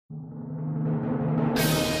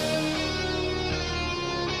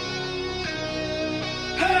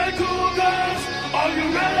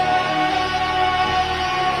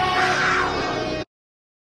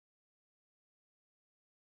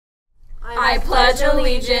I pledge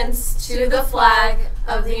allegiance to the flag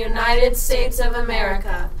of the United States of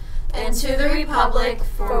America and to the republic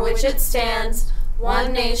for which it stands,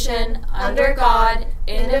 one nation, under God,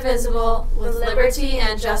 indivisible, with liberty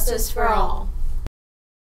and justice for all.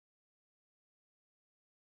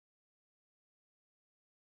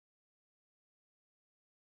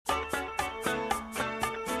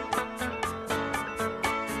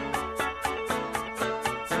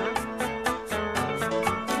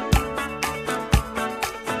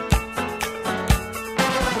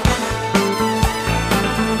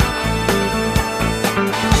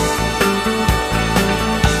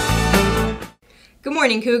 Good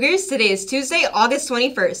morning, Cougars. Today is Tuesday, August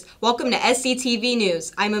 21st. Welcome to SCTV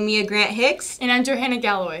News. I'm Amia Grant Hicks. And I'm Johanna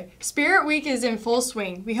Galloway. Spirit Week is in full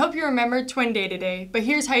swing. We hope you remembered Twin Day today, but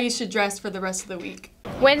here's how you should dress for the rest of the week.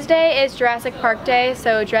 Wednesday is Jurassic Park Day,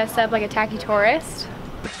 so dress up like a tacky tourist.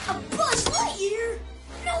 A Buzz Lightyear?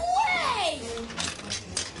 No way!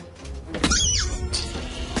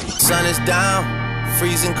 Sun is down,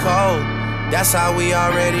 freezing cold. That's how we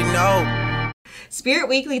already know. Spirit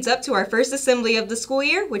Week leads up to our first assembly of the school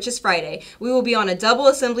year, which is Friday. We will be on a double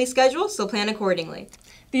assembly schedule, so plan accordingly.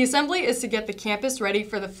 The assembly is to get the campus ready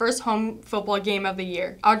for the first home football game of the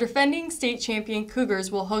year. Our defending state champion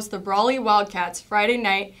Cougars will host the Brawley Wildcats Friday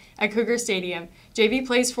night at Cougar Stadium. JV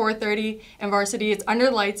plays 4:30 and varsity is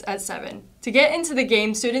under lights at 7. To get into the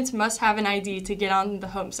game, students must have an ID to get on the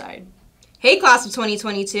home side. Hey class of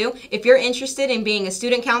 2022, if you're interested in being a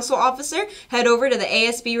student council officer, head over to the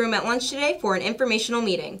ASB room at lunch today for an informational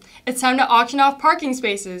meeting. It's time to auction off parking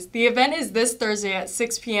spaces. The event is this Thursday at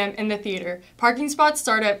 6 p.m. in the theater. Parking spots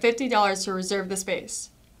start at $50 to reserve the space.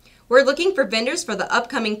 We're looking for vendors for the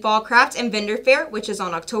upcoming Fall Craft and Vendor Fair, which is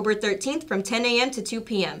on October 13th from 10 a.m. to 2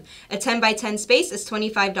 p.m. A 10 by 10 space is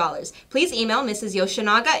 $25. Please email Mrs.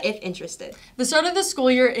 Yoshinaga if interested. The start of the school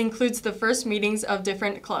year includes the first meetings of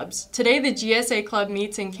different clubs. Today, the GSA club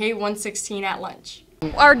meets in K116 at lunch.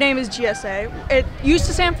 Our name is GSA. It used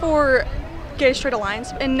to stand for Gay Straight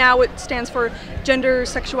Alliance, and now it stands for Gender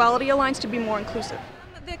Sexuality Alliance to be more inclusive.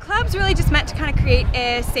 The club's really just meant to kind of create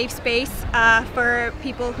a safe space for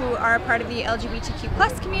people who are a part of the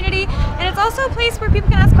LGBTQ+ community, and it's also a place where people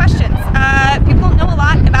can ask questions. People don't know a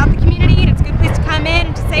lot about the community, and it's a good place to come in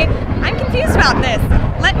and to say, I'm confused about this,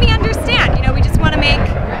 let me understand. You know, we just want to make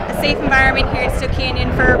a safe environment here at Still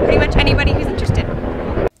Canyon for pretty much anybody who's interested.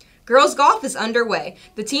 Girls golf is underway.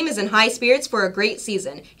 The team is in high spirits for a great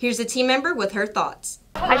season. Here's a team member with her thoughts.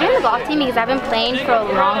 I joined the golf team because I've been playing for a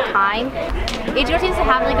long time. Each girl seems to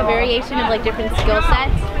have like a variation of like different skill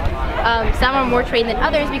sets. Some are more trained than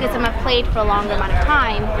others because some have played for a longer amount of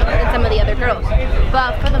time than some of the other girls.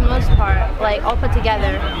 But for the most part, like all put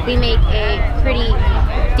together, we make a pretty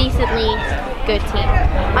decently good team.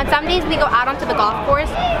 On some days we go out onto the golf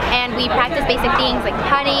course and we practice basic things like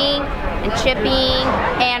putting and chipping,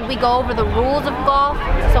 and we go over the rules of golf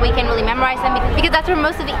so we can really memorize them because that's where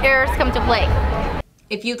most of the errors come to play.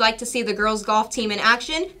 If you'd like to see the girls golf team in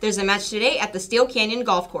action, there's a match today at the Steel Canyon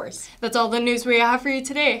Golf Course. That's all the news we have for you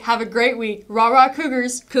today. Have a great week. Rah rah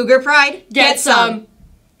Cougars. Cougar Pride. Get some.